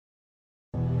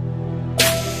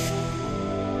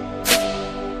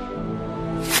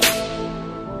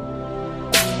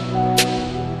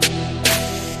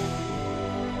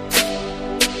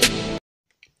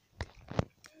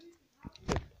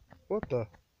What the?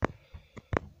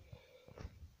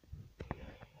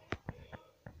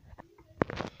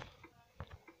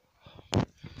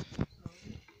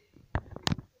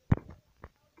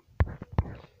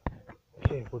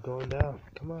 Okay, we're going down.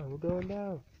 Come on, we're going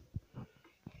down.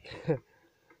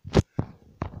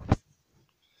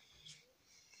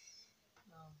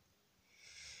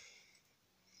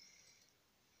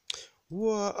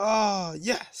 Whoa! Ah,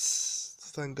 yes!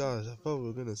 Thank God. I thought we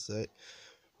were gonna say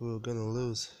we were gonna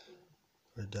lose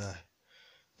or die.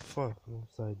 Fuck, I'm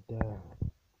upside down.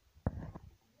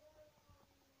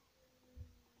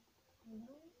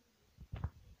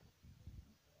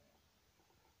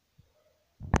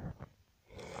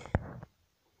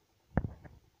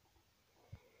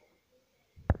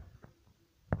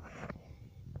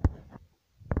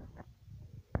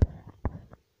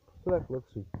 Fleck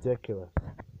looks ridiculous.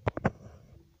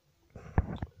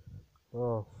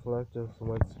 Oh, Fleck just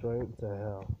went straight to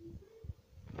hell.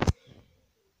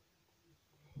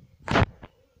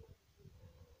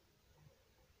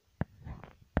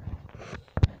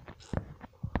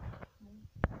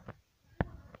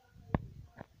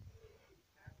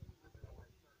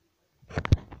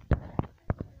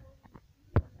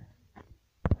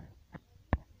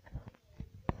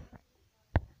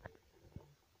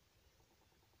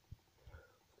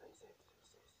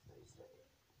 Stay safe.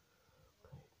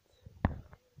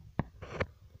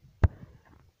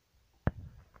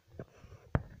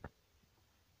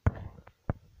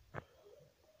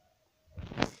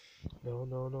 No,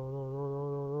 no, no, no, no, no,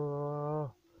 no,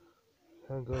 no.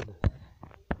 Thank goodness.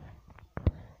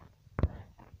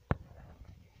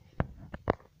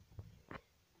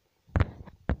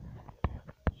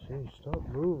 Jeez, stop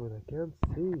moving. I can't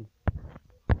see.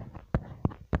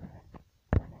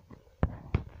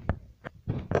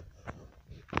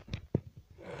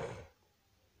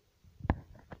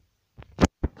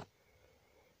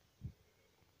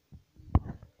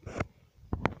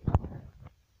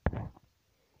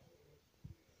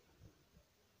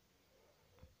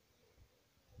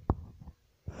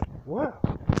 Wow.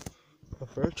 A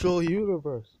virtual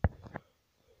universe.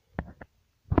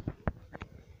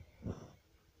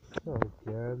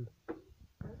 Again.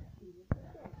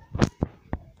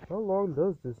 How long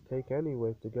does this take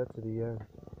anyway to get to the end?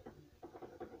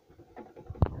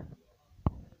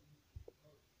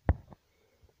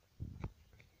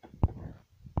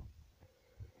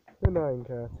 The Nine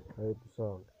Cat. I hate the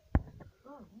song.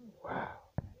 Wow.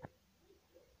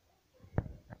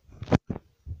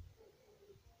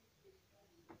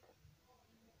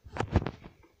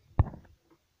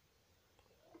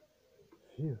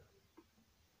 Phew.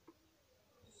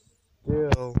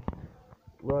 Still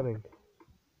running.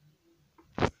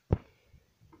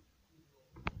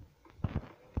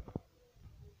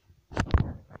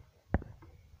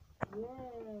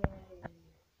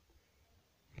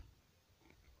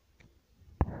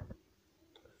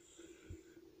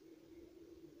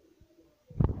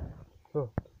 Oh,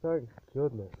 thank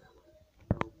goodness.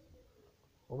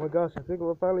 Oh my gosh, I think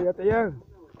we're finally at the end.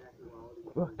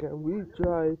 Look, can we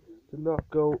try to not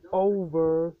go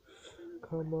over?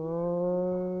 Come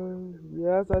on.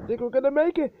 Yes, I think we're gonna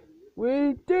make it.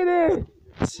 We did it.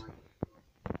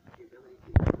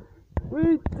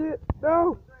 We did.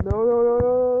 No. No, no, no, no,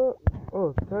 no.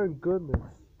 Oh, thank goodness.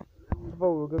 I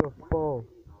thought we were gonna fall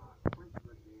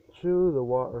through the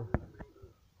water.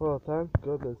 Well, thank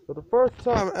goodness. For the first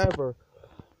time ever,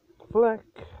 Fleck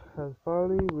has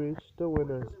finally reached the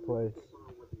winner's place.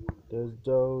 There's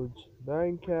Doge,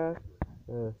 Nine Cat,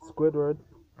 Squidward,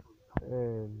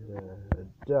 and a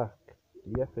duck.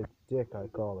 The epic dick, I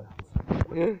call it.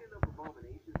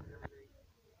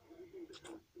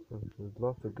 There's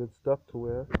lots of good stuff to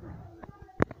wear.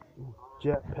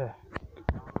 Jetpack.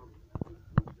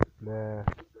 Nah.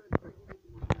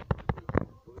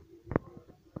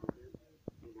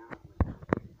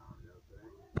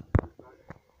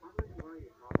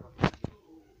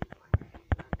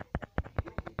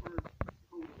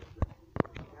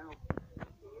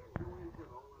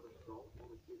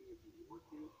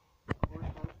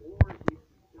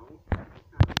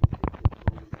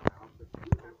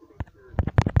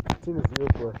 Team is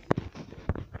useless.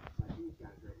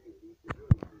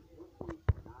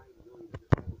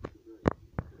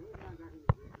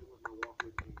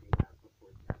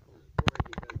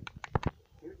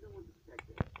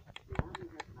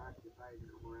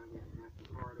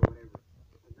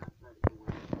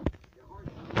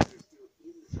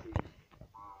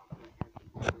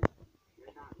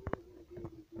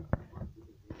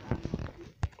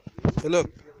 Hey look,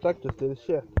 Fleck just did a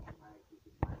shift.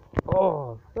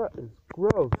 Oh, that is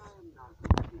gross.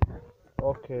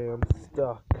 Okay, I'm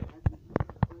stuck.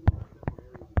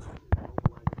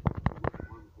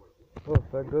 Oh,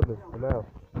 thank goodness, I'm out.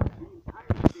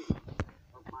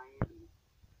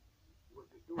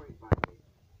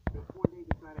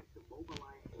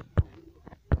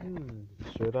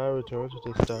 Should I return to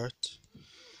the start?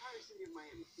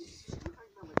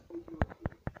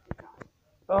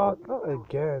 Oh, not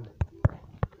again.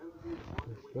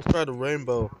 Let's try the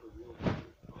rainbow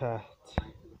path.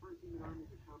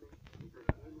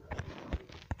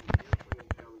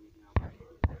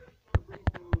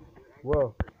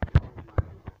 Whoa.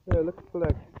 Yeah, look at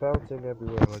Fleck bouncing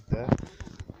everywhere like that.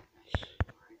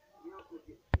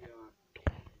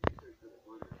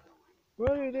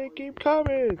 Why do they keep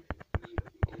coming?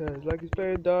 It's like he's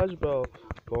playing dodgeball.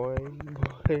 Boing,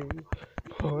 boing,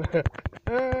 boing.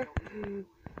 Ah.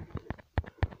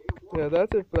 Yeah,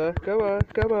 that's it, Fleck. Come on,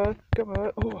 come on, come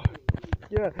on. Oh,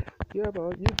 yeah, yeah,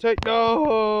 man. You take.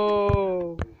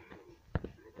 No!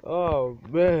 Oh,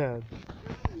 man.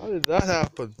 How did that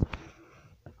happen?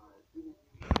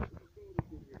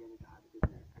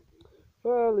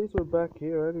 Well, at least we're back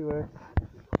here anyway.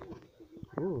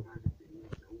 Ooh.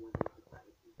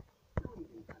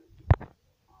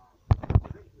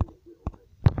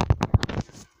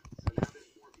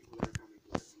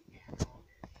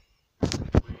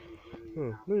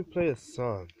 Let me play a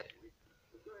song.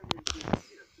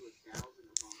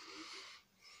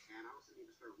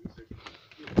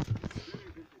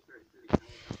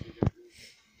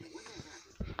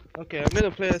 Okay, I'm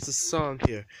gonna play us a song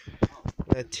here.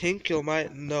 I think you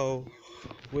might know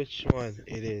which one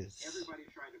it is.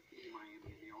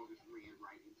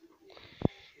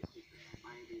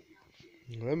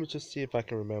 Let me just see if I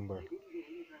can remember.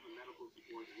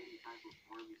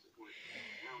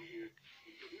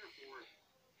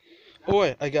 Oh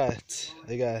wait, I got it.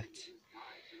 I got it.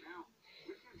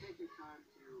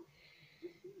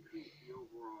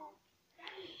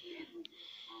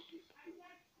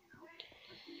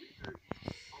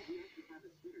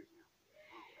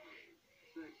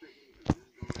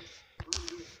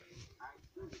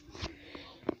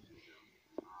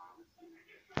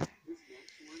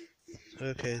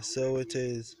 Okay, so it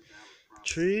is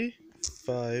 3,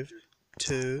 5,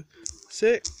 2,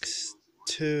 6,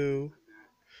 2,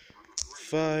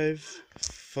 5,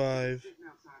 5,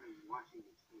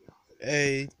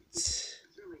 8,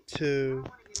 2,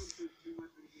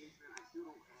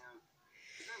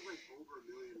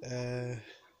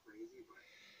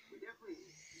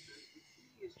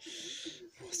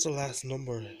 what's the last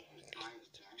number?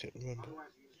 I can't remember.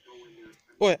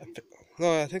 Wait,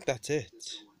 no, I think that's it.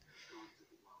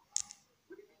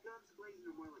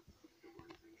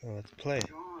 Oh, let's play.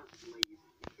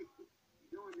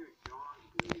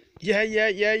 Yeah.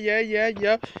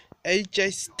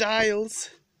 AJ Styles.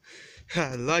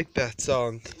 I like that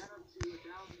song.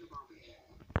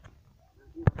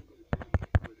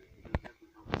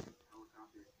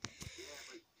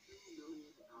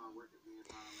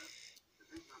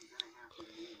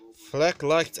 Fleck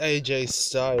liked AJ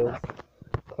Styles.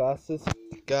 Classest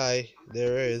guy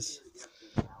there is.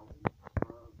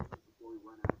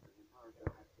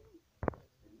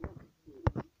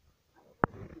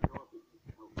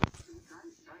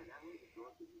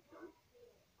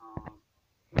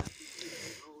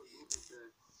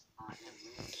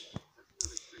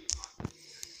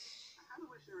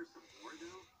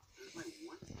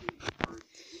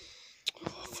 Oh,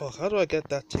 fuck, how do I get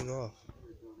that thing off?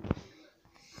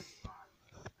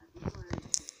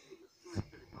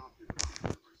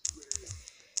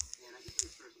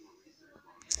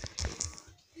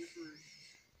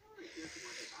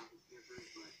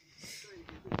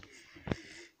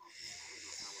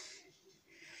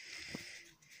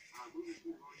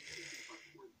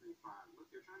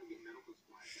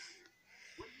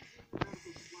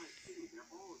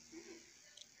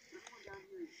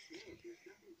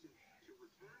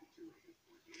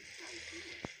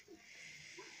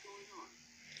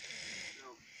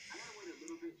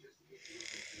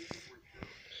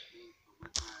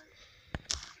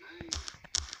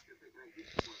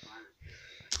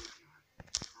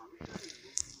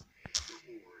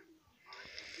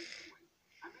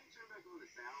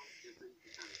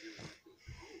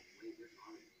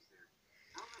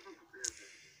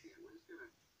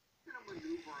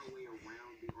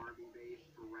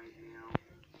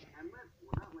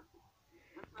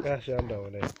 Actually, I'm done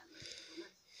with it.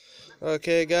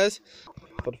 Okay, guys.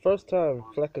 For the first time,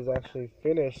 Fleck has actually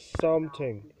finished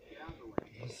something.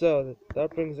 So,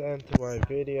 that brings an end to my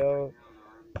video.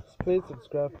 Please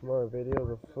subscribe for more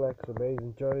videos of Fleck's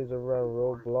amazing journeys around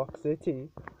Roblox City.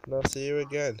 And I'll see you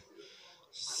again.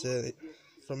 So,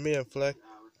 from me and Fleck,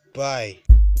 bye.